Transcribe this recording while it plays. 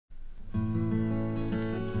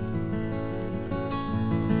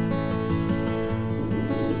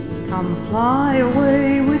Come fly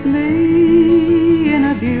away with me in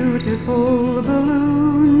a beautiful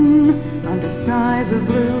balloon. Under skies of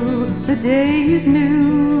blue, the day is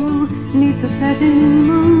new, 'neath the setting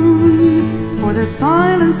moon. For the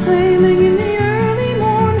silent sailing in the early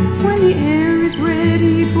morn, when the air is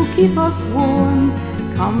ready to keep us warm.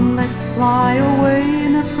 Come, let's fly away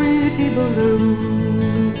in a pretty balloon.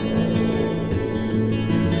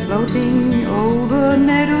 Floating over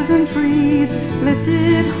meadows and trees,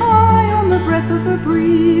 lifted high on the breath of a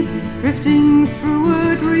breeze, drifting through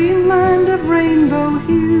a dreamland of rainbow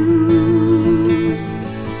hues.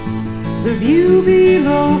 The view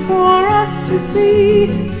below for us to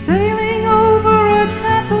see, sailing over a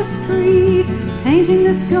tapestry, painting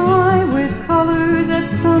the sky with colors at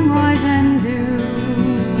sunrise and dew.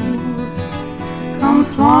 Come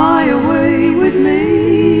fly away with me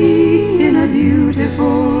in a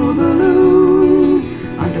beautiful balloon.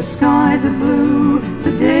 Under skies of blue,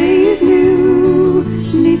 the day is new,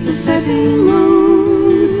 'neath the setting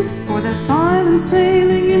moon. For the silent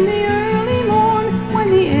sailing in the early morn, when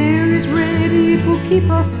the air is ready, it will keep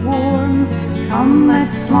us warm. Come,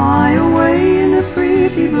 let's fly away in a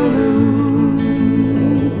pretty balloon.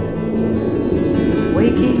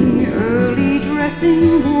 Waking early, dressing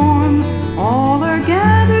warm, all are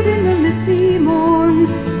gathered in the misty morn.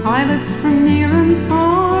 Pilots from near and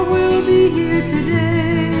far will be here today.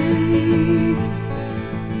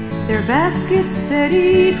 Their baskets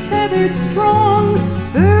steady, tethered strong,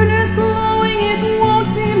 burners glowing, it won't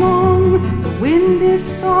be long. The wind is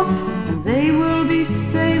soft and they will be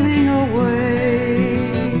sailing away.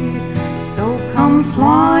 So come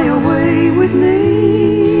fly away with me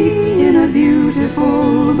in a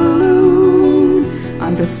beautiful balloon.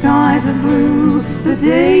 Under skies of blue, the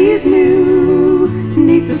day is new,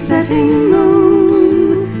 'neath the setting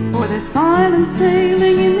moon. For the silent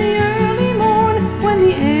sailing in the early morn, when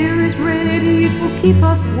the air is ready, it will keep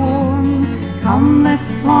us warm. Come, let's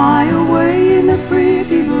fly away in a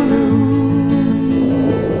pretty balloon.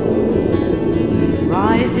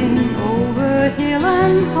 Rising over hill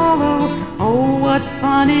and hollow, oh, what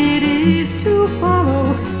fun it is to follow.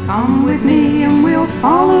 Come with me and we'll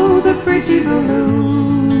follow the pretty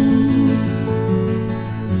balloon.